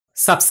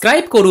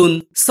Subscribe করুন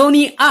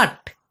Sony ৮,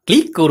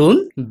 click করুন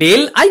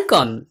bell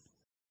icon.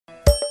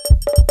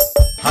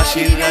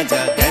 হাসির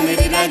রাজা,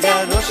 জ্ঞানের রাজা,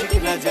 রসিক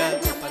রাজা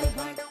গোপাল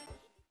ভাঁড়।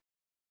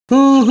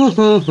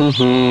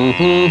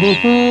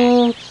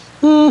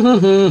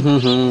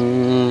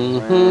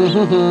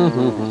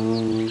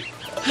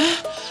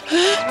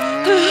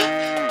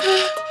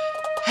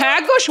 হ্যাঁ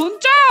গো,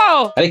 শুনছো?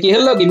 আরে কি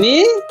হলো গিন্নি,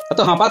 এত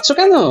হাঁপাচ্ছ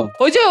কেন?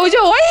 ওই যে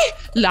ওই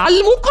লাল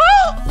মুখ।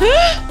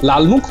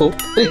 লাল মুখ?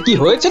 কি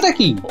হয়েছেটা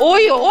কি?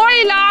 ওই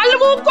লাল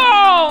মুখ।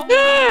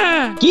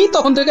 কি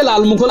তখন থেকে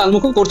লাল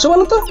মুখ করছো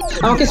বলো তো?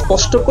 আমাকে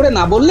স্পষ্ট করে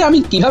না বললে আমি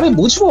কিভাবে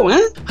বুঝবো?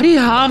 হ্যাঁ, আরে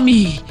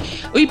আমি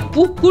ওই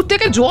পুকুর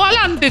থেকে জল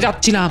আনতে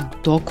যাচ্ছিলাম,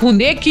 তখন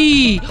দেখি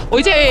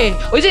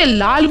ওই যে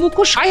লাল মুখ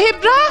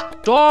সাহেবরা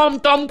টম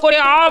টম করে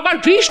আবার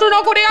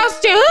কৃষ্ণনগরে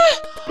আসছে।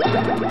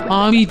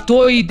 আমি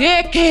তোই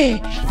দেখে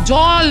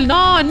জল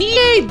না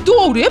নিয়ে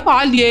দৌড়ে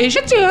পালিয়ে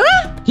এসেছে।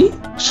 কি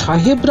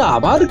সাহেবরা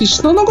আবার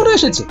কৃষ্ণনগরে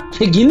এসেছে?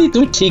 গিন্নি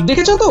তুমি ঠিক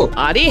দেখেছো তো?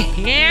 আরে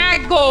হ্যাঁ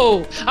গো,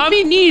 আমি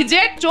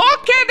নিজের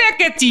চোখে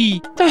দেখেছি।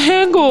 তা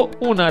হ্যাঁ গো,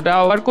 ওনারা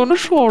আবার কোনো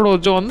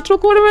ষড়যন্ত্র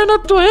করবে না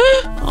তো?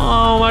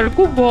 আমার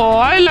খুব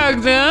ভয়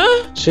লাগছে।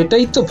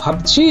 সেটাই তো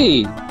ভাবছি,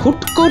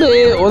 হুট করে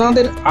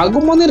ওনাদের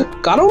আগমনের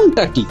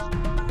কারণটা কি?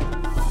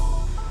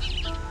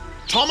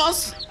 থমাস,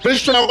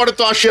 কৃষ্ণনগরে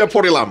তো আসিয়া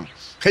পড়িলাম,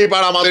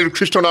 এইবার আমাদের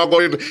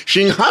কৃষ্ণনগরের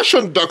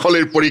সিংহাসন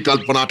দখলের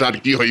পরিকল্পনাটার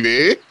কি হইবে?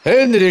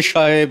 হেনরি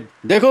সাহেব,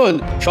 দেখুন,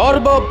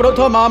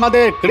 সর্বপ্রথম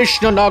আমাদের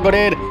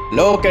কৃষ্ণনগরের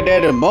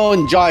লোকেদের মন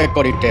জয়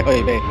করিতে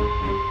হইবে।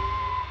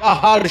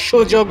 তাহার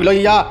সুযোগ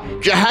লইয়া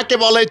যাহাকে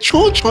বলে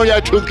ছুঁচ হইয়া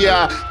ঠুকিয়া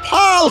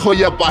ফাল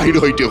হইয়া বাহির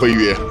হইতে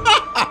হইবে।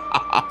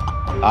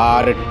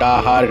 আর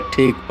তাহার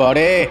ঠিক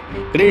পরে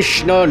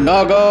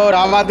কৃষ্ণনগর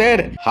আমাদের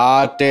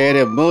হাতের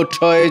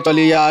মুঠোয়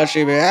চলিয়া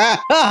আসিবে।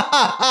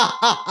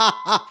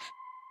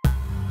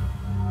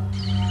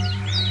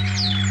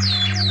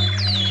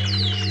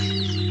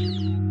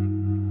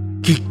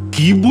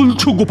 কি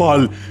বলছো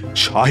গোপাল?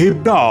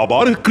 সাহেবরা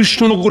আবার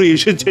কৃষ্ণনগরে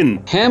এসেছেন?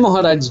 হ্যাঁ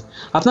মহারাজ,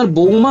 আপনার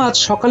বৌমা আজ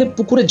সকালে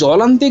পুকুরে জল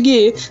আনতে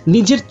গিয়ে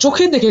নিজের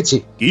চোখে দেখেছে।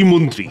 কি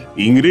মন্ত্রী,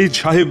 ইংরেজ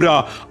সাহেবরা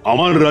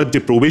আমার রাজ্যে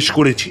প্রবেশ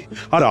করেছে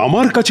আর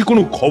আমার কাছে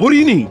কোনো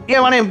খবরই নেই?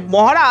 মানে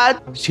মহারাজ,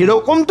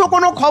 সেরকম তো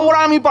কোনো খবর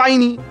আমি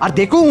পাইনি। আর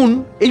দেখুন,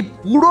 এই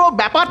পুরো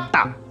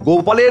ব্যাপারটা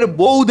গোপালের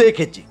বউ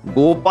দেখেছে,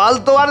 গোপাল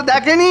তো আর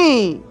দেখেনি।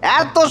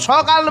 এত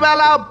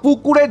সকালবেলা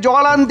পুকুরে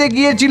জল আনতে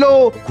গিয়েছিল,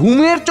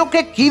 ঘুমের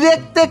চোখে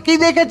কি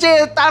দেখেছে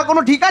তার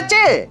কোনো ঠিক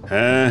আছে?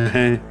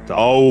 হ্যাঁ,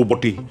 তাও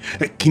বটে,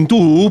 কিন্তু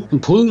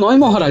ভুল নয়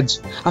মহারাজ,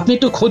 আপনি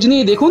একটু খোঁজ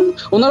নিয়ে দেখুন,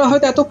 ওনারা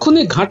হয়তো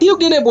এতক্ষণে ঘাঁটিও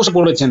গেড়ে বসে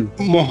পড়েছেন।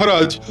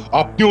 মহারাজ,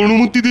 আপনি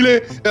অনুমতি দিলে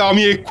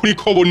আমি এক্ষুনি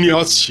খবর নিয়ে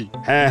আসছি।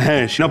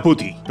 হ্যাঁ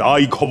সেনাপতি,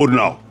 তাই খবর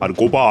নাও। আর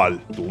গোপাল,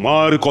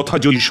 তোমার কথা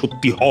যদি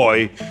সত্যি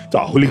হয়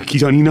তাহলে কি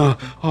জানি না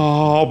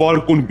আবার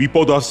কোন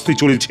বিপদ আসতে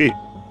চলেছে।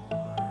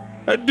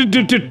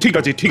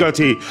 ঠিক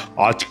আছে,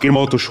 আজকের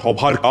মতো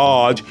সবার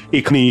কাজ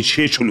এখানেই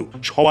শেষ হলো।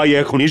 সবাই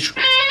এখন এসো।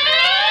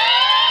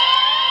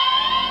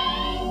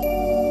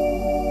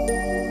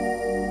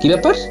 কি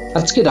ব্যাপার,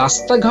 আজকে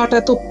রাস্তাঘাট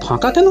এত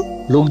ফাঁকা কেন?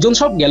 লোকজন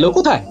সব গেল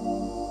কোথায়?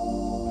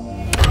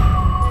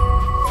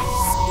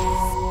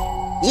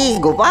 এই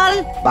গোপাল,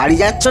 বাড়ি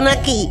যাচ্ছ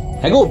নাকি?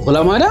 হ্যাঁ গো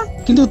ভোলা মায়েরা,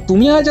 কিন্তু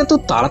তুমি আজ এত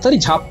তাড়াতাড়ি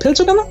ঝাঁপ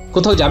ফেলছো কেন?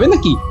 কোথাও যাবে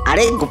নাকি?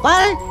 আরে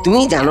গোপাল,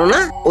 তুমি জানো না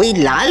ওই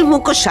লাল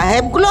মুখ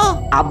সাহেবগুলো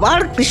আবার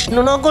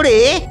কৃষ্ণনগরে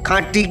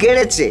খাঁটি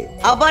গেড়েছে।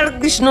 আবার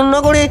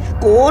কৃষ্ণনগরে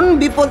কোন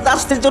বিপদ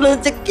আসতে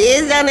চলেছে কে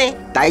জানে,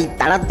 তাই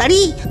তাড়াতাড়ি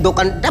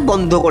দোকানটা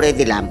বন্ধ করে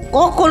দিলাম।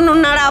 কখন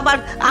ওনারা আবার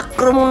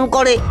আক্রমণ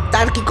করে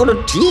তার কি কোনো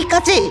ঠিক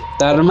আছে?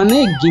 তার মানে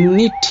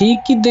গিন্নি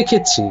ঠিকই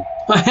দেখেছে।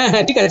 হ্যাঁ,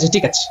 ঠিক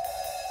আছে।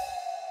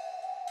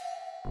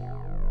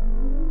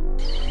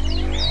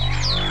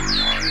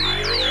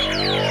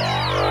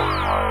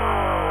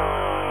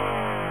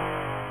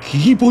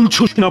 কি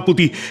বলছো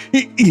সেনাপতি?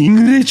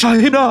 ইংরেজ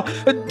সাহেবরা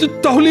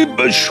তাহলে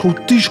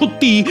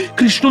সত্যি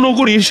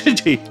কৃষ্ণনগর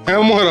এসেছে?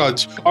 হ্যাঁ মহারাজ,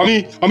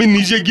 আমি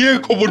নিজে গিয়ে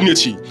খবর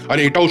নিয়েছি। আর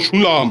এটাও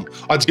শুনলাম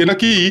আজকে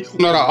নাকি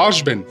ওনারা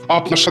আসবেন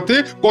আপনার সাথে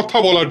কথা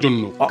বলার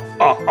জন্য।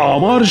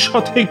 আমার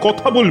সাথে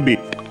কথা বলবে?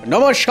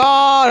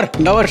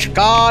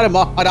 নমস্কার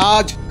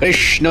মহারাজ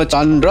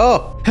কৃষ্ণচন্দ্র।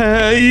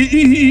 হ্যাঁ,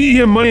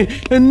 মানে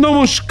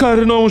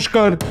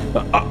নমস্কার।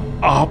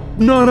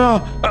 আপনারা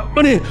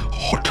মানে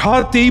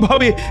হঠাৎ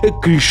এইভাবে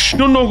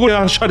কৃষ্ণনগরে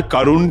আসার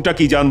কারণটা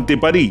কি জানতে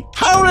পারি?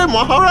 আরে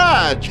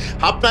মহারাজ,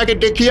 আপনাকে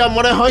দেখিয়া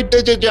মনে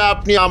হইতেছে যে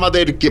আপনি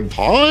আমাদেরকে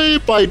ভয়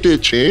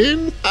পাইতেছেন।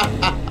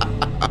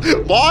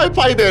 ভয়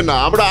পাইবে না,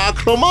 আমরা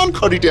আক্রমণ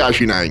করিতে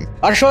আসি নাই।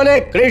 আসলে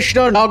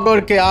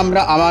কৃষ্ণনগরকে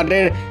আমরা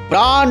আমাদের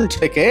প্রাণ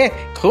থেকে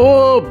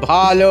খুব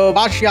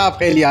ভালোবাসিয়া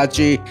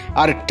ফেলিয়াছি,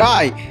 আর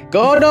তাই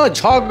কোনো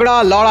ঝগড়া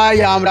লড়াই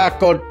আমরা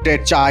করতে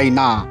চাই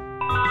না।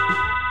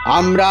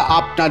 আমরা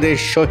আপনাদের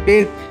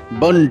সহিত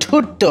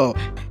বন্ধুত্ব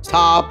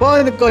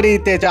স্থাপন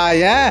করিতে চাই।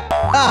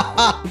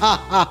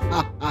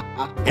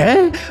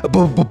 হ্যাঁ,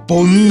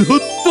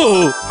 বন্ধুত্ব।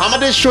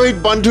 আমাদের সহিত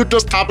বন্ধুত্ব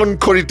স্থাপন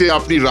করিতে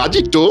আপনি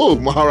রাজি তো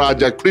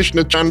মহারাজা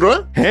কৃষ্ণচন্দ্র?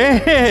 হ্যাঁ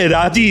হ্যাঁ,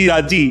 রাজি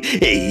রাজি।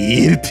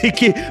 এর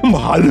থেকে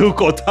ভালো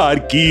কথা আর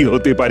কি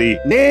হতে পারে?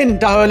 নিন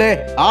তাহলে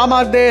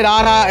আমাদের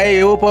আনা এই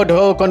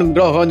উপঢৌকন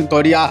গ্রহণ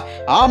করিয়া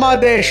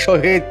আমাদের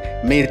সহিত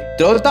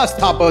মিত্রতা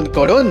স্থাপন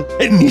করুন।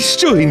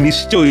 নিশ্চয়ই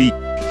নিশ্চয়ই।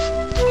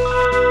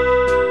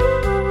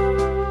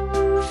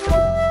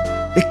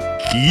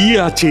 কি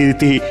আছে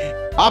এতে?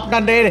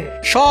 আপনাদের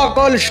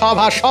সকল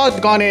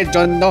সভাসদগণের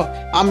জন্য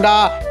আমরা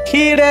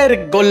ক্ষীরের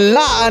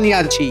গোল্লা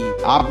আনিয়াছি।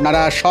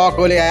 আপনারা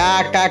সকলে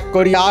এক এক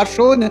করিয়া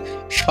আসুন,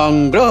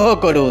 সংগ্রহ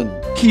করুন।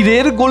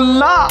 ক্ষীরের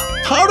গোল্লা?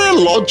 আরে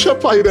লজ্জা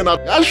পাইবেন না,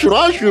 আসুন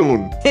আসুন।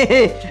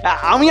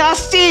 আমি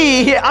আসছি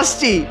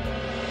আসছি।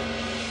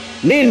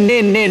 নিন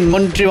নিন নিন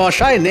মন্ত্রী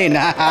মশাই নিন।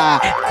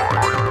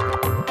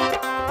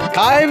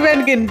 খাইবেন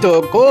কিন্তু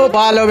খুব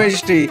ভালো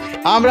মিষ্টি।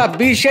 আমরা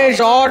বিশেষ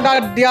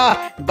অর্ডার দিয়া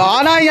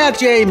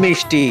বানাইয়াছি এই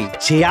মিষ্টি।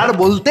 সে আর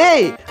বলতে,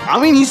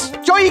 আমি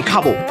নিশ্চয়ই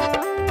খাবো।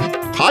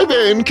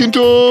 খাইবেন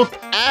কিন্তু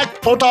এক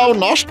ফোঁটাও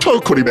নষ্ট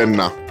করিবেন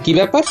না। কি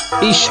ব্যাপার,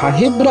 এই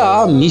সাহেবরা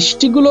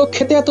মিষ্টিগুলো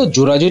খেতে এত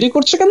জোরাজুরি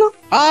করছে কেন?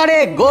 আরে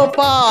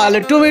গোপাল,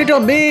 তুমি তো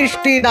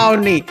মিষ্টি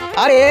দাওনি,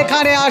 আরে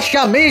এখানে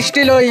আসা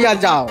মিষ্টি লইয়া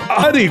যাও।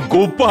 আরে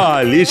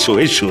গোপাল, এসো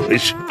এসো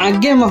এসো।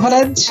 আজ্ঞে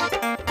মহারাজ।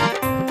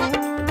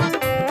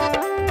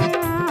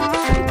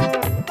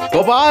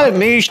 গোপাল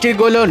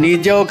মিষ্টিগুলো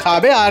নিজেও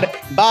খাবে আর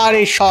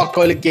বাড়ির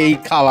সকলকেই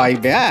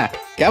খাওয়াইবে। হ্যাঁ,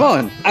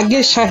 কেমন?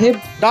 আজ্ঞে সাহেব।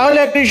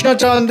 তাহলে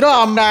কৃষ্ণচন্দ্র,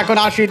 আমরা এখন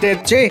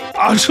আসিতেছি।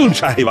 আসুন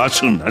সাহেব,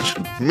 আসুন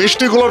আসুন।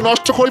 মিষ্টিগুলো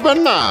নষ্ট করিবেন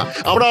না,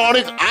 আমরা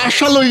অনেক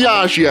আশা লইয়া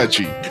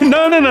আসিয়াছি।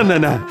 না না না না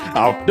না,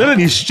 আপনারা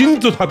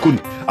নিশ্চিন্ত থাকুন,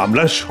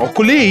 আমরা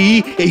সকলেই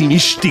এই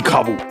মিষ্টি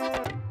খাবো।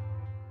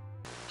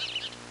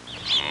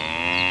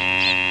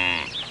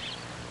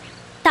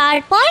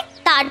 তারপর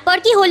তারপর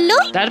কি হলো?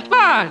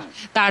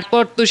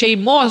 তারপর তো সেই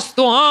মস্ত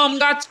আম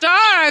গাছটা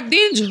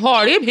একদিন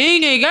ঝড়ে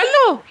ভেঙে গেল।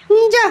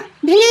 যা,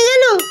 ভেঙে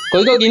গেল।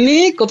 কই গো গিন্নি,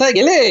 কোথায়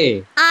গেলে?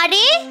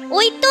 আরে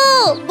ওই তো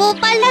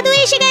গোপাল দাদু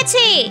এসে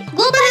গেছে।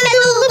 গোপাল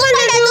দাদু, গোপাল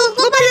দাদু,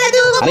 গোপাল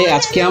দাদু। আরে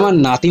আজকে আমার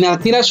নাতি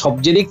নাতনিরা সব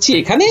যে দেখছি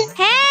এখানে।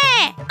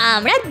 হ্যাঁ,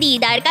 আমরা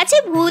দিদার কাছে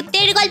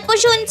ভূতের গল্প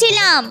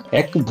শুনছিলাম।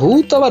 এক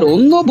ভূত আবার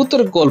অন্য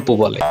ভূতের গল্প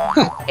বলে।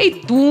 এই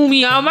তুমি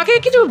আমাকে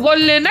কিছু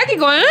বললে নাকি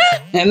গো?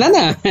 না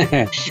না,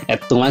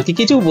 তোমার কি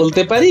কিছু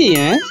বলতে পারি?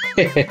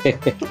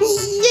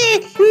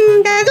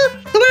 দাদু,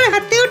 তোমার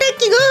হাতে ওটা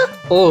কি গো?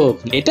 ও,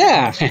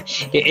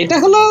 এটা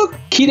হলো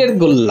ক্ষীরের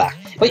গোল্লা।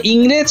 ওই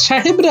ইংরেজ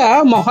সাহেবরা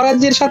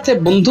মহারাজের সাথে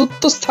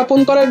বন্ধুত্ব স্থাপন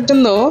করার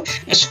জন্য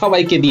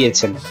সবাইকে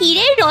দিয়েছেন।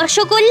 ক্ষীরের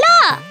রসগোল্লা?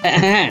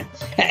 হ্যাঁ,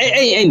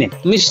 এই নে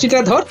মিষ্টিটা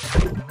ধর।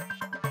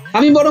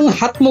 আমি বরং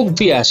হাত মুখ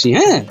ধুয়ে আসি।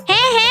 হ্যাঁ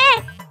হ্যাঁ হ্যাঁ।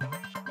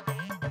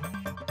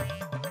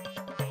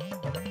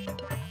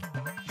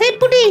 এই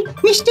পুটি,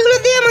 মিষ্টিগুলো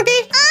দে আমাকে।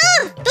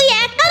 তুই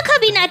একা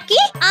খাবি নাকি?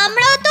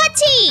 আমরাও তো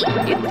আছি।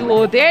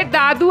 তোদের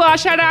দাদু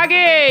আসার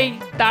আগেই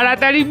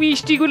তাড়াতাড়ি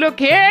মিষ্টিগুলো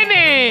খেয়ে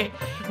নে,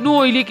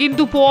 নইলে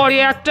কিন্তু পরে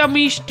একটা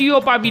মিষ্টিও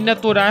পাবি না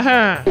তোরা।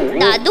 হ্যাঁ,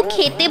 দাদু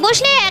খেতে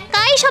বসলে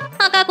একাই সব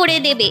ফাঁকা করে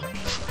দেবে।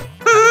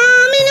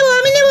 আমি নেবো।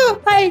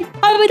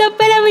 আমি তো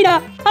পেলামি না,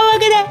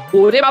 আমাকে দে।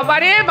 ওরে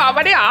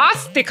বাবারে,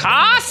 আস্তে খা,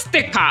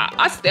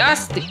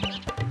 আস্তে।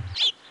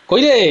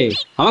 কই রে,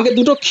 আমাকে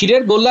দুটো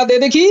ক্ষীরের গোল্লা দে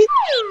দেখি।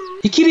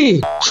 কি রে,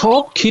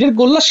 সব ক্ষীরের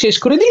গোল্লা শেষ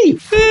করে দিলি?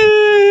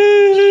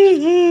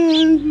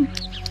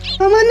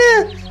 আমার না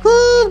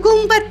খুব ঘুম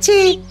পাচ্ছে।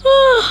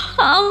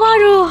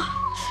 আমারও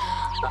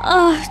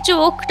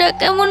চোখটা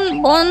কেমন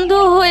বন্ধ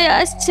হয়ে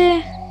আসছে।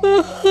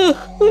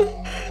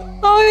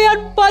 আমি আর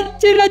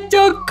পাচ্ছি না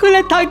চোখ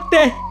খুলে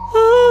থাকতে।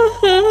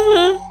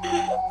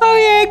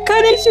 আমি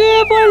এখানে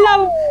শুয়ে পড়লাম।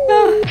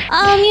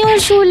 আমিও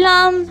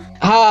শুলাম।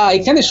 হ্যাঁ,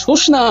 এখানে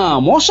শোস না,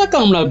 মশা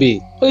কামড়াবে।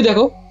 ওই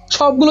দেখো,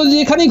 সবগুলো যে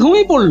এখানে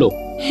ঘুমিয়ে পড়লো।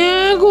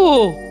 হ্যাঁ গো,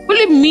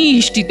 বলে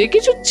মিষ্টিতে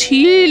কিছু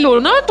ছিল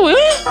না তো?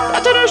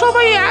 তাছাড়া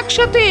সবাই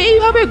একসাথে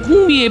এইভাবে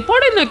ঘুমিয়ে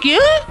পড়ে নাকি?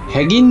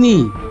 হ্যাঁ গিন্নি,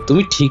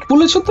 তুমি ঠিক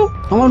বলেছো তো।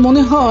 আমার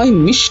মনে হয়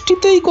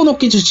মিষ্টিতেই কোনো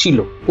কিছু ছিল,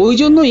 ওই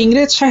জন্য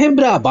ইংরেজ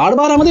সাহেবরা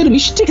বারবার আমাদের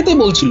মিষ্টি খেতে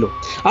বলছিল।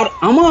 আর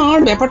আমার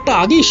ব্যাপারটা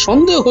আগেই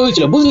সন্দেহ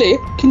হয়েছিল, বুঝলে,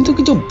 কিন্তু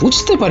কিছু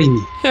বুঝতে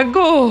পারিনি। হ্যাঁ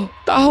গো,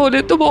 তাহলে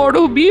তো বড়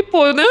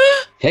বিপদ।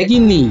 হ্যাঁ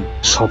গিন্নি,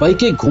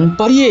 সবাইকে ঘুম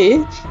পাড়িয়ে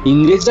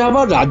ইংরেজরা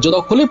আবার রাজ্য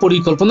দখলে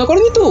পরিকল্পনা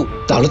করেনি তো?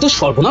 তাহলে তো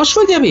সর্বনাশ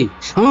হয়ে যাবে।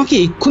 আমাকে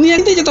এক্ষুনি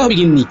একদিন যেতে হবে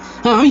গিন্নি।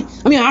 হ্যাঁ,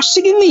 আমি আসছি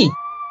গিন্নি।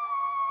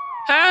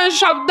 হ্যাঁ,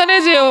 সাবধানে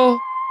যেও।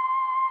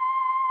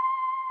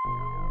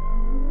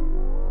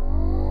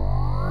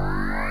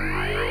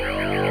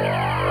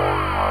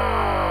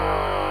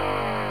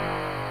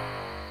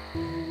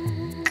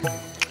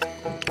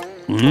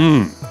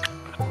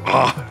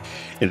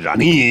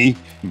 রানী,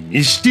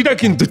 মিষ্টিটা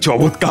কিন্তু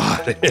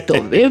চমৎকার।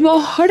 তবে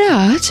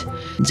মহারাজ,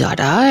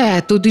 যারা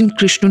এতদিন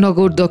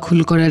কৃষ্ণনগর দখল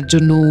করার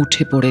জন্য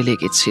উঠে পড়ে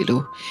লেগেছিল,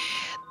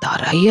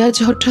 তারাই আজ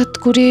হঠাৎ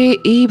করে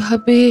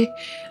এইভাবে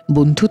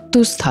বন্ধুত্ব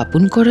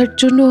স্থাপন করার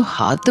জন্য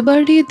হাত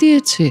বাড়িয়ে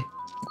দিয়েছে।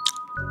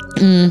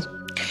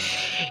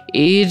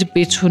 এর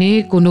পেছনে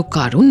কোনো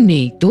কারণ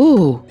নেই তো?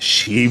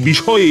 সে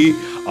বিষয়ে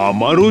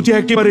আমারও যে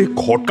একেবারে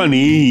খটকা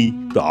নেই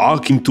তা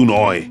কিন্তু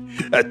নয়,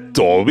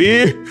 তবে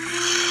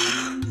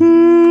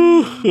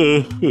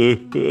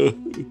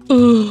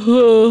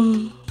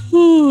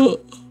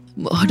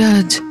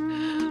মহারাজ,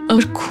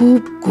 আমার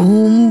খুব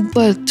ঘুম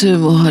পাচ্ছে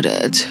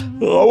মহারাজ।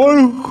 আমার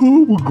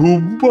খুব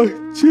ঘুম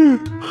পাচ্ছে।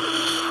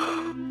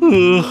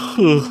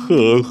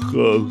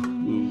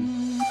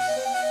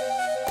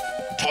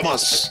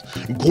 থমাস,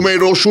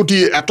 ঘুমের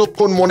ওষুধই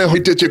এতক্ষণ মনে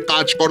হইতেছে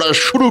কাজ করা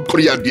শুরু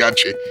করিয়া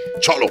দিয়াছে।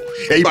 চলো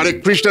এইবারে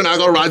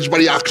কৃষ্ণনগর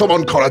রাজবাড়ি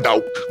আক্রমণ করা দাও।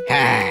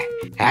 হ্যাঁ,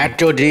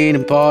 এতদিন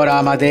পর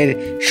আমাদের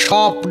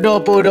স্বপ্ন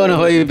পূরণ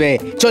হইবে।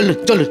 চলুন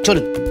চলুন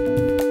চলুন।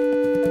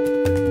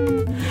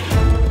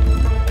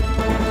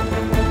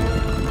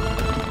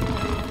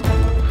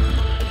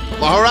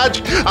 মহারাজ,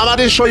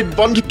 আমাদের সহিত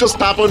বন্ধুত্ব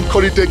স্থাপন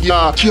করিতে গিয়া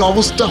কি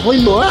অবস্থা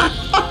হইল?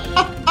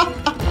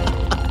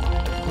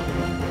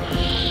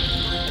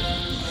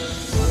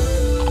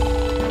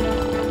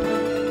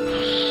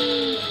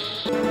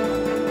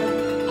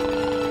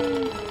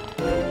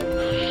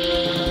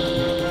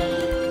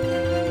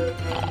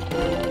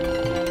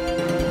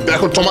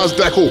 দেখো থমাস,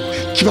 দেখো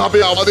কিভাবে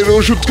আমাদের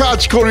ওষুধ কাজ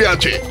করে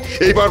আছে।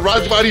 এইবার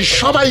রাজবাড়ির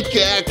সবাইকে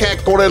এক এক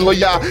করে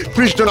লইয়া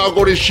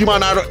কৃষ্ণনগরের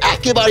সীমানার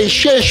একেবারে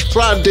শেষ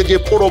প্রান্তে যে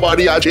পোড়ো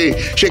বাড়ি আছে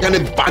সেখানে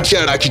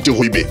বাঁচিয়া রাখিতে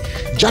হইবে,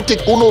 যাতে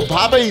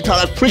কোনোভাবেই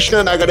তারা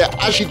কৃষ্ণনগরে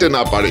আসিতে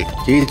না পারে।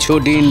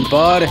 কিছুদিন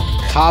পর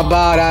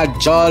খাবার আর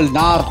জল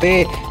না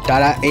পেয়ে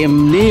তারা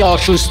এমনি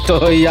অসুস্থ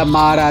হইয়া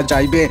মারা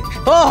যাইবে।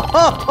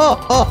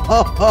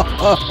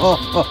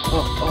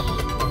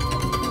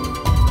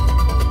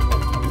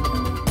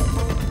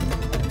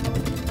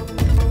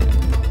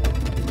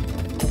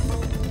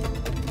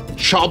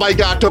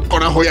 সবাইকে আটক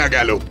করা হইয়া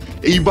গেল।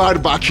 এইবার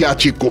বাকি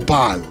আছে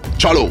গোপাল।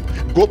 চলো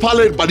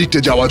গোপালের বাড়িতে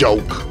যাওয়া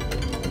যাওক।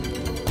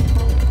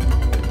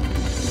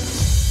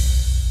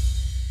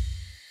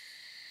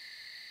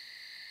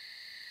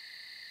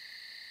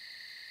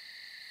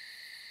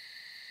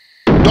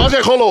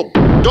 দরজা খোলো,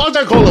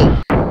 দরজা খোলো।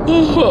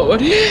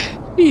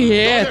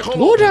 এত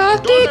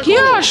রাতে কে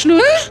আসলো?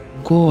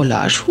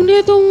 গলা শুনে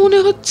তো মনে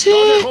হচ্ছে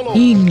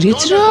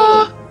ইংরেজরা।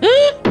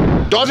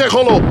 দরজা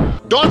খোলো,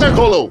 দরজা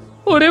খোলো।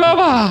 ওরে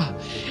বাবা,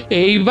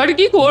 এইবার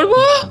কি করব?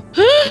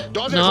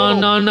 না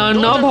না না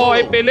না,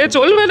 ভয় পেলে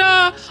চলবে না,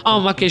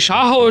 আমাকে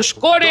সাহস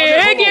করে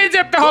এগিয়ে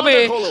যেতে হবে।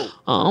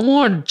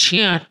 আমার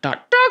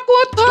ঝেঁটাটা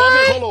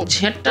কোথায়?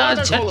 ঝেঁটা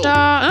ঝেঁটা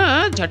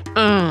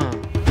ঝেঁটা।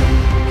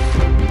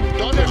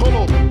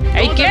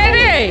 এই কে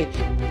রে?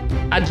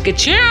 আজকে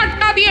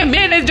ঝেঁটা দিয়ে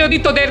মেরে যদি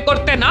তোদের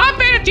করতে না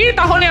পেরেছি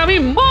তাহলে আমি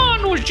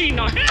মানুষই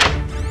নয়।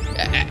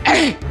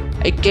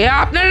 এই কে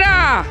আপনারা?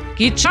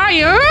 কি চাই?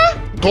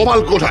 গোপাল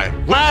কোথায়?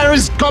 Where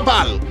is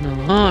Gopal?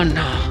 না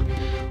না,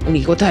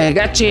 উনি কোথায়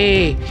গেছে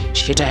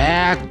সেটা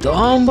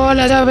একদম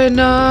বলা যাবে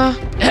না।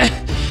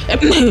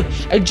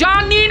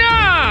 জানি না,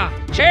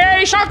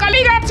 সেই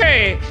সকালই গেছে,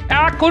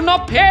 এখনো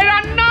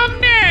ফেরার নাম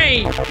নেই।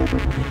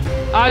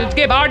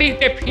 আজকে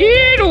বাড়িতে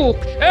ফিরুক,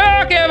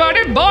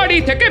 একেবারে বাড়ি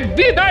থেকে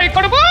বিদায়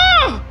করবো।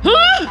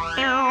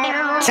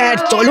 স্যার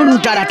চলুন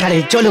তাড়াতাড়ি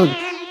চলুন,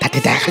 তাতে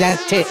দেখা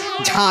যাচ্ছে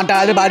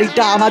ঝাঁটার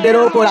বাড়িটা আমাদের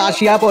ওপর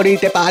আসিয়া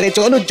পড়িতে পারে।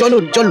 চলুন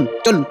চলুন চলুন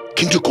চলুন।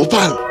 কিন্তু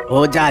গোপাল ও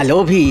যা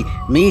লোভী,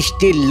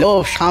 মিষ্টির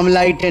লোভ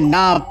সামলাইতে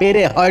না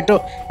পেরে হয়তো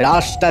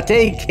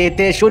রাস্তাতেই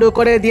খেতে শুরু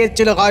করে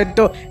দিয়েছিল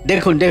হয়তো।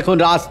 দেখুন দেখুন,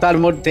 রাস্তার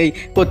মধ্যেই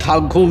কোথাও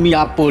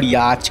ঘুমিয়া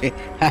পড়িয়া আছে।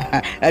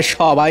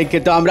 সবাইকে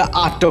তো আমরা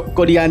আটক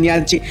করিয়া নিয়ে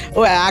আনছি,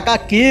 ও একা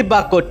কি বা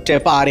করতে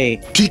পারে?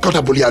 ঠিক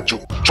কথা বলিয়াছ।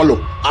 চলো,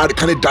 আর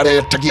এখানে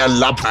দাঁড়িয়ে থাকি আর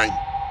লাভ নাই।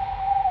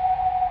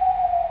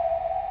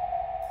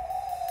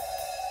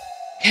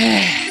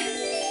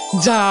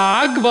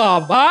 যাক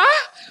বাবা,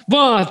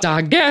 বাঁচা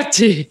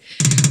গেছে।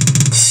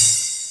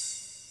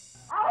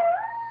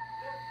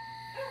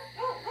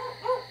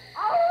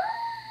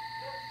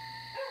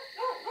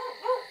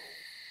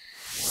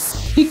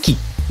 কি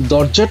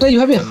দরজাটা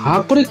এইভাবে হাঁ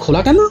করে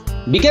খোলা কেন?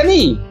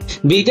 বিজ্ঞানী,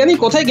 বিজ্ঞানী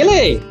কোথায় গেলে?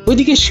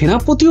 ওইদিকে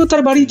সেনাপতিও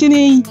তার বাড়িতে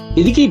নেই,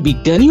 এদিকে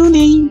বিজ্ঞানীও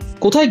নেই,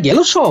 কোথায় গেল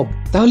সব?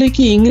 তাহলে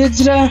কি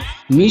ইংরেজরা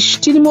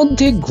মিষ্টির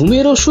মধ্যে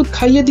ঘুমের ওষুধ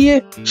খাইয়ে দিয়ে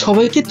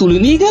সবাইকে তুলে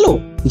নিয়ে গেল?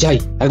 যাই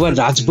একবার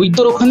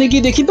রাজবৈদ্যর ওখানে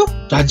গিয়ে দেখি তো,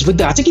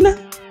 রাজবৈদ্য আছে কিনা।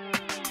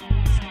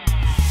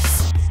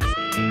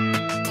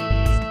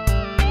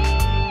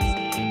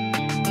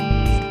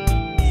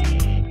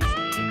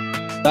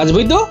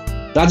 রাজবৈদ্য,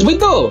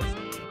 রাজবৈদ্য।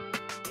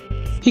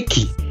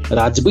 কি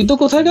রাজবৈদ্য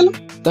কোথায় গেল?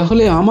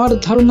 তাহলে আমার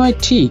ধারণায়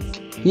ঠিক,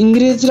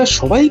 ইংরেজরা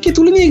সবাইকে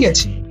তুলে নিয়ে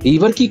গেছে।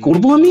 এইবার কি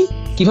করব আমি?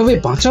 কিভাবে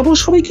বাঁচাবো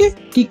সবাইকে?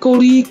 কি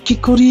করি কি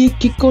করি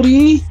কি করি?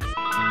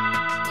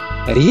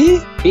 আরে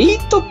এই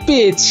তো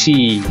পেয়েছি।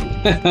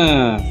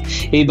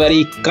 এইবার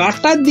এই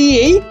কাঁটা দিয়ে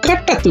এই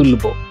কাঁটা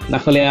তুলবো, না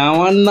হলে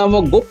আমার নামও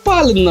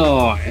গোপাল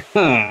নয়।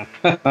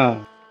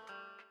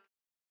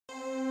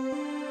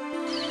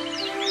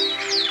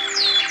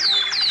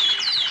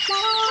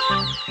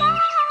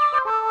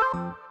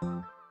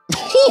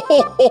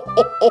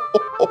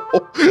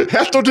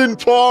 এতদিন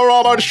পর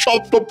আমার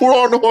স্বপ্ন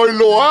পূরণ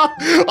হইল।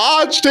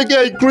 আজ থেকে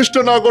এই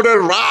কৃষ্ণনগরের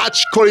রাজ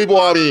করিব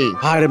আমি।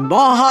 আর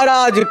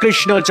মহারাজ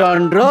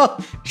কৃষ্ণচন্দ্র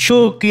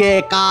শুকিয়ে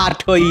কাঠ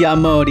হইয়া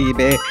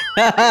মরিবে।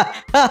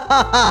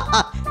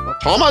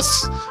 থমাস,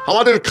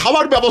 আমাদের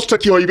খাবার ব্যবস্থা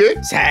কি হইবে?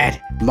 স্যার,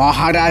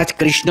 মহারাজ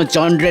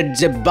কৃষ্ণচন্দ্রের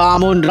যে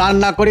বামুন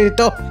রান্না করিত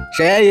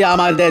সেই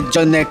আমাদের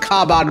জন্য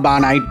খাবার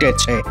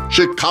বানাইতেছে।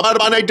 সে খাবার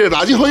বানাইতে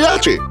রাজি হয়ে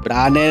আছে?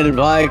 প্রাণের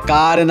ভয়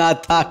কার না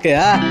থাকে?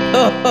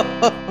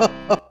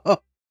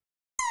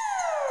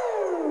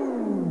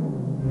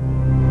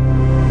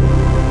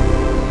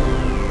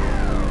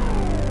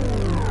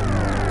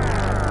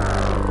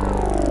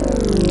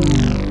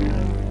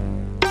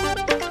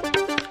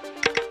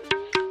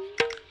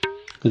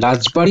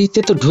 রাজবাড়িতে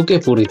তো ঢুকে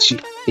পড়েছি,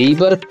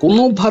 এইবার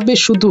কোনোভাবে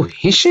শুধু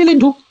হেসেলে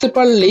ঢুকতে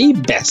পারলেই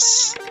ব্যাস,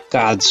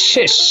 কাজ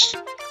শেষ।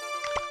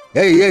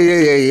 এই এই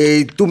এই এই এই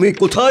তুমি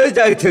কোথায়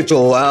যাইতেছো?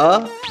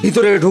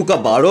 ভিতরে ঢোকা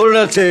বারণ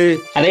আছে।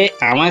 আরে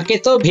আমাকে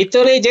তো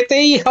ভিতরে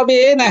যেতেই হবে,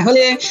 না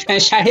হলে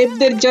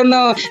সাহেবদের জন্য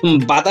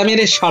বাদামের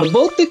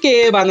শরবত কে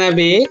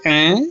বানাবে?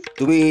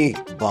 তুমি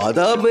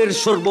বাদামের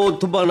শরবত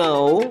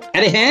বানাও?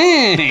 আরে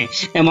হ্যাঁ,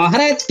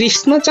 মহারাজ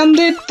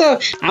কৃষ্ণচন্দ্রের তো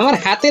আমার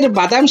হাতের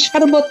বাদাম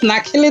শরবত না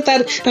খেলে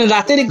তার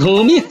রাতের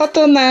ঘুমই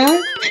হতো না।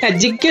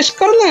 জিজ্ঞেস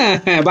কর না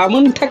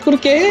বামুন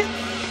ঠাকুরকে।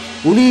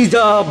 উনি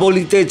যা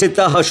বলিতেছে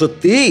তাহা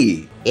সত্যি?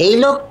 এই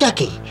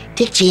লোকটাকে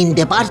ঠিক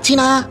চিনতে পারছি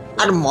না।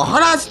 আর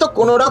মহারাজ তো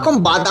কোনো রকম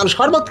বাদাম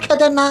শরবত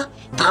খেতেন না,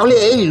 তাহলে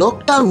এই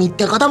লোকটা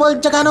মিথ্যে কথা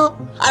বলছে কেন?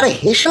 আর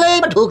হেসলে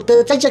ঢুকতে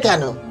চাইছে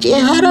কেন?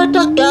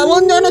 চেহারাটা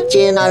কেমন যেন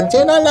চেনা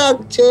চেনা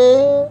লাগছে।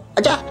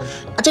 আচ্ছা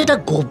আচ্ছা, এটা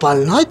গোপাল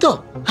নয় তো?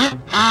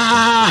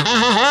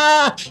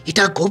 হ্যাঁ,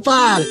 এটা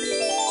গোপাল।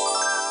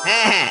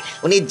 হ্যাঁ,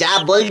 উনি যা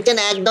বলছেন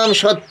একদম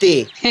সত্যি।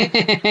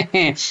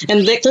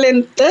 দেখলেন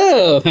তো?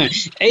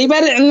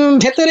 এইবার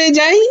ভেতরে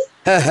যাই।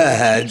 হ্যাঁ হ্যাঁ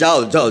হ্যাঁ, যাও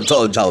যাও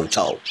যাও যাও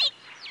যাও।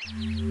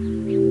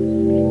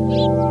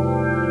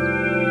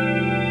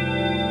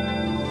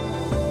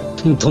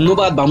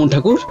 ধন্যবাদ বামুন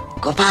ঠাকুর।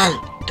 গোপাল,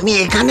 তুমি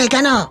এখানে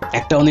কেন?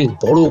 একটা অনেক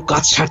বড়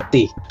কাজ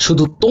সারতে,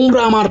 শুধু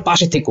তোমরা আমার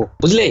পাশে থেকো,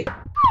 বুঝলে?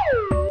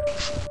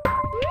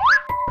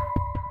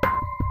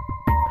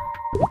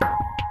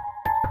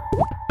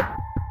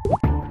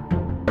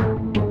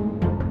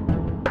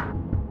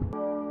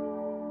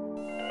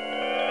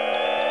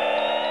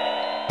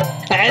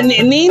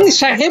 নিন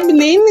সাহেব,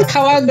 নিন,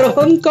 খাওয়া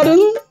গ্রহণ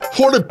করুন।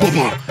 ওরে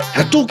বাবা,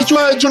 এত কিছু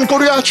আয়োজন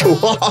করে আছো!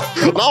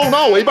 নাও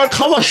নাও, এবার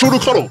খাওয়া শুরু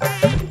করো।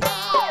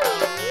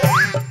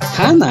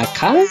 খা না,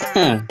 খা।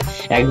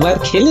 একবার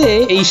খেলে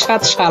এই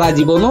স্বাদ সারা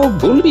জীবনও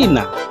ভুলবি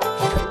না।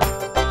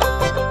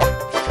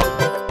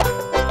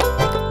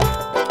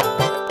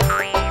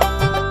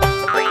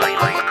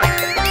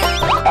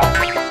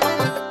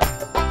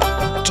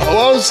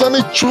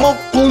 আমি চোখ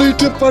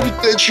খুলিতে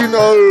পারিতেছি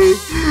না,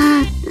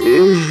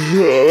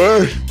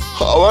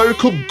 আমার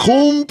খুব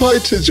ঘুম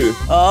পাইতেছে।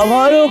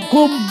 আমারও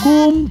খুব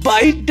ঘুম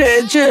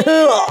পাইতেছে।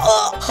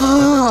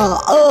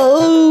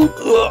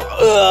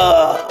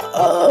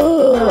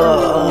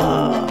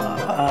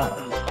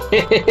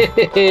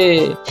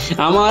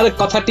 আমার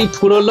কথাটি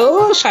ফুরলো,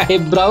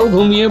 সাহেবরাও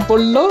ঘুমিয়ে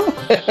পড়লো।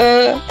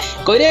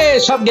 কইরে,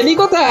 সব গেলি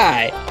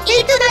কোথায়?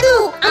 এই তো দাদু,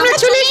 আমরা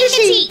চলে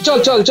এসেছি। চল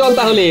চল চল,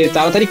 তাহলে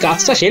তাড়াতাড়ি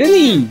কাজটা সেরে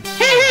নি।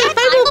 হ্যাঁ হ্যাঁ,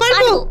 পারবো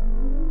পারবো।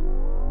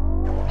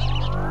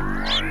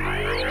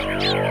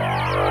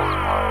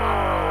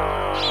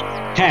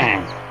 হ্যাঁ,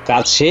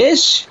 কাজ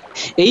শেষ।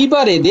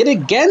 এইবার এদের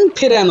জ্ঞান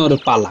ফেরানোর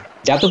পালা।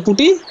 যা তো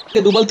পুটি,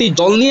 2 বালতি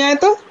জল নিয়ে আয়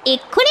তো।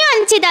 এক্ষুনি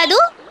আনছি দাদু।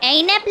 এই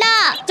ন্যাপলা,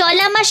 চল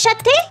আমার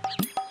সাথে।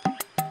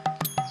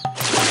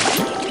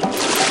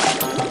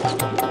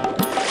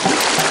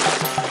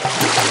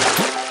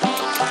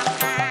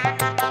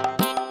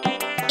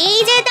 এই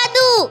যে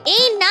দাদু,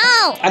 এই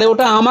নাও। আরে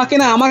ওটা আমাকে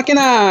না, আমাকে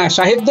না,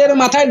 সাহেবদের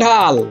মাথায়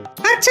ঢাল।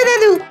 আচ্ছা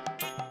দাদু।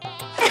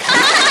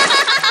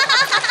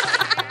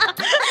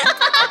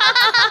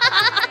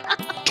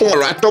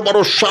 তোমার এত বড়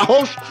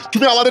সাহস,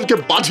 তুমি আমাদেরকে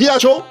বাঁধিয়ে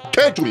আছো?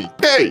 কে তুমি?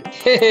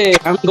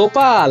 আমি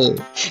গোপাল।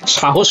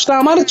 সাহসটা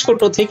আমার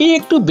ছোট থেকেই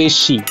একটু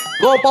বেশি।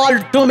 গোপাল,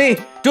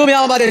 তুমি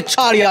আমাদের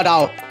ছাড়িয়া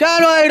দাও।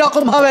 কেন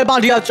এরকম ভাবে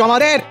বাঁধিয়াছ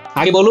আমাদের?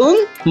 আগে বলুন,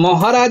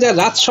 মহারাজ আর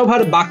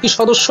রাজসভার বাকি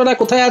সদস্যরা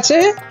কোথায় আছে?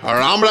 আর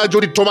আমরা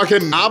যদি তোমাকে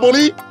না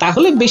বলি?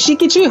 তাহলে বেশি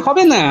কিছুই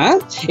হবে না।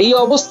 এই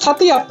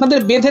অবস্থাতেই আপনাদের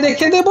বেঁধে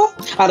রেখে দেব,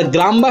 আর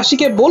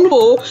গ্রামবাসীকে বলবো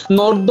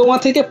নর্দমা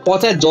থেকে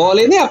পচা জল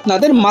এনে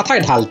আপনাদের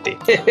মাথায় ঢালতে।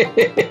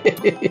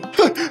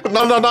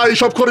 না না না,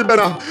 এইসব করিবে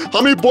না।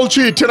 আমি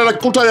বলছি, ছেনারা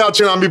কোথায়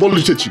আছেন আমি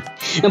বলিতেছি।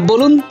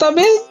 বলুন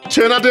তবে।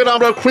 ছেনাদের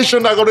আমরা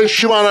কৃষ্ণনগরের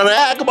সীমানার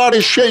একবারে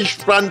শেষ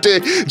প্রান্তে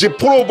যে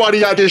পুরো বাড়ি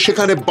আছে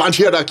সেখানে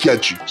বাঁধিয়ে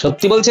রাখিয়াছি।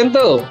 সত্যি বলছেন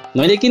তো?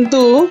 নইলে কিন্তু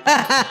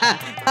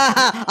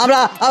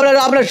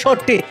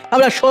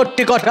আমরা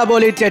সত্যি কথা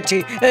বলিতেছি।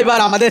 এবার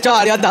আমাদের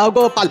ছাড়িয়া দাও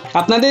গোপাল।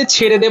 আপনাদের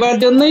ছেড়ে দেবার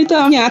জন্যই তো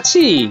আমি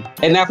আছি।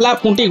 ন্যাপলা,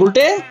 পুঁটি,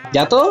 গুলটে,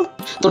 যা তো,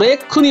 তোর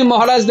এক্ষুনি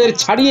মহারাজদের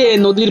ছাড়িয়ে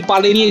নদীর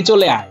পাড়ে নিয়ে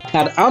চলে আয়,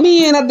 আর আমি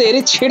এনাদের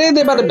ছেড়ে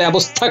দেবার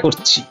ব্যবস্থা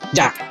করছি।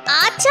 যা।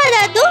 আচ্ছা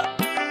দাদু।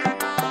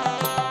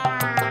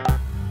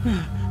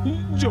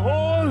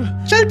 জল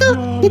চল তো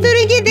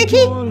ভিতরে গিয়ে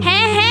দেখি।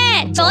 হ্যাঁ হ্যাঁ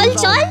চল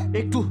চল।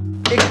 একটু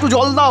একটু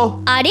জল দাও।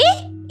 আরে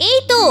এই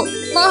তো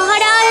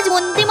মহারাজ,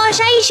 মন্ত্রী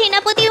মশাই,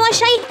 সেনাপতি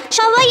মশাই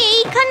সবাই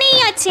এইখানেই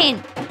আছেন।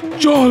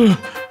 জল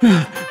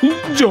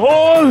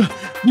জল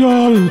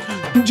জল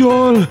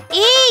জল।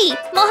 এই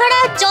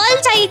মহারাজ জল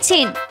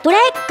চাইছেন।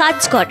 তোরা এক কাজ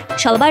কর,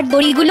 সবার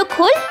দড়িগুলো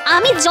খোল,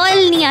 আমি জল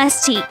নিয়ে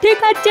আসছি। ঠিক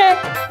আছে।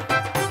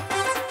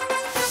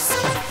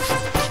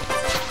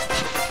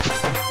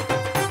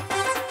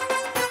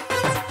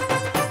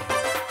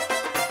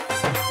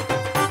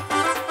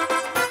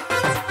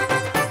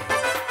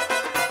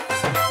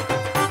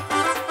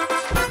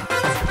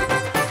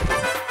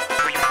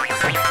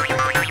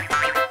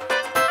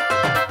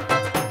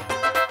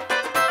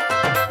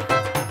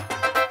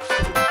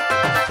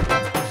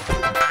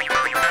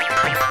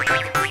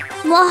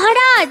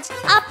 মহারাজ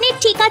আপনি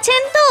ঠিক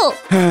আছেন তো?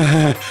 হ্যাঁ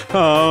হ্যাঁ,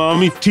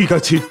 আমি ঠিক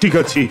আছি ঠিক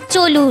আছি।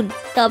 চলুন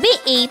তবে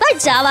এইবার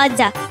যাওয়া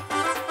যাক।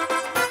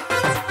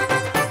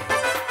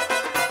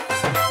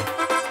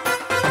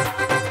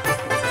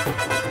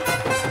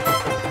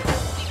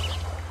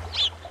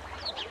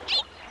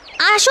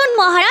 আসুন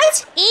মহারাজ,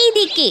 এই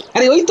দিকে।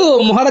 আরে ওই তো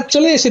মহারাজ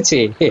চলে এসেছে।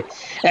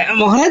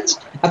 মহারাজ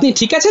আপনি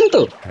ঠিক আছেন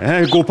তো?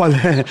 হ্যাঁ গোপাল,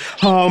 হ্যাঁ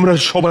আমরা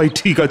সবাই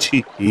ঠিক আছি।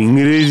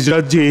 ইংরেজ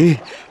রাজ্যে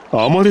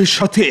আমাদের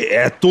সাথে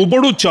এত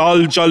বড় চাল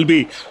চালবে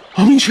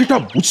আমি সেটা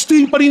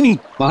বুঝতেই পারিনি।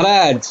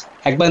 মহারাজ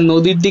একবার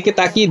নদীর দিকে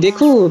তাকিয়ে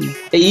দেখুন,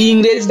 এই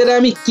ইংরেজদের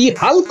আমি কি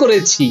হাল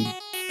করেছি।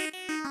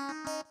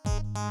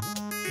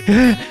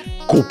 হ্যাঁ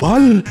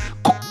গোপাল,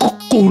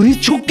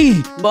 করেছো কি?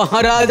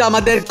 মহারাজ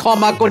আমাদের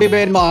ক্ষমা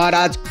করিবেন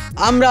মহারাজ,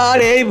 আমরা আর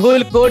এই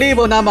ভুল করিব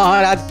না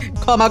মহারাজ,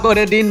 ক্ষমা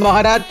করে দিন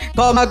মহারাজ,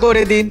 ক্ষমা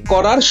করে দিন।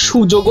 করার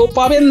সুযোগও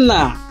পাবেন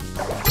না।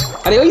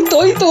 আরে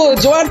ওই তো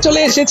জোয়ার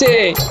চলে এসেছে।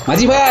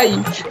 মাঝি ভাই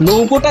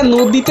নৌকোটা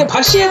নদীতে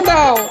ভাসিয়ে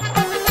দাও।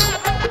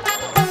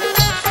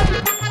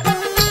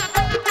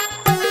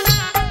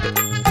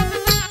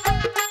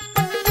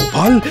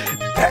 গোপাল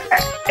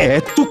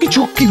এত কিছু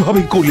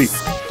কিভাবে করলে?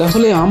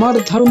 তাহলে আমার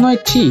ধারণায়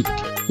ঠিক,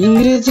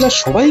 ইংরেজরা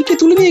সবাইকে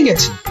তুলে নিয়ে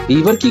গেছে।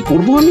 এইবার কি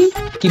করব আমি?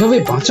 কিভাবে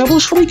বাঁচাবো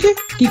সবাইকে?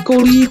 কি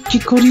করি কি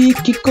করি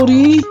কি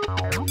করি?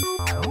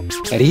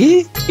 আরে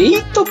এই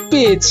তো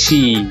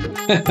পেয়েছি।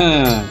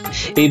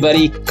 এবার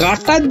এই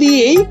কাঁটা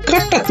দিয়েই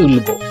কাঁটা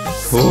তুলবো।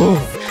 ও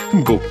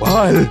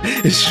গোপাল,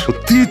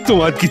 সত্যি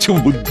তোমার কিছু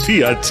বুদ্ধি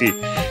আছে।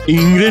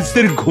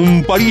 ইংরেজদের ঘুম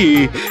পাড়িয়ে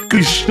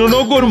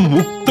কৃষ্ণনগর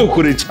মুক্ত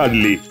করে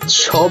ছাড়লে।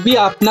 সবই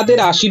আপনাদের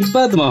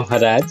আশীর্বাদ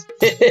মহারাজ।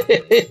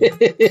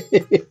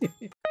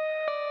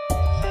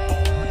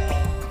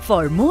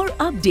 For more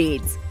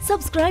updates,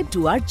 subscribe to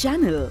our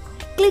channel,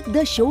 click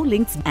the show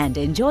links and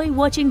enjoy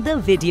watching the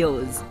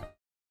videos.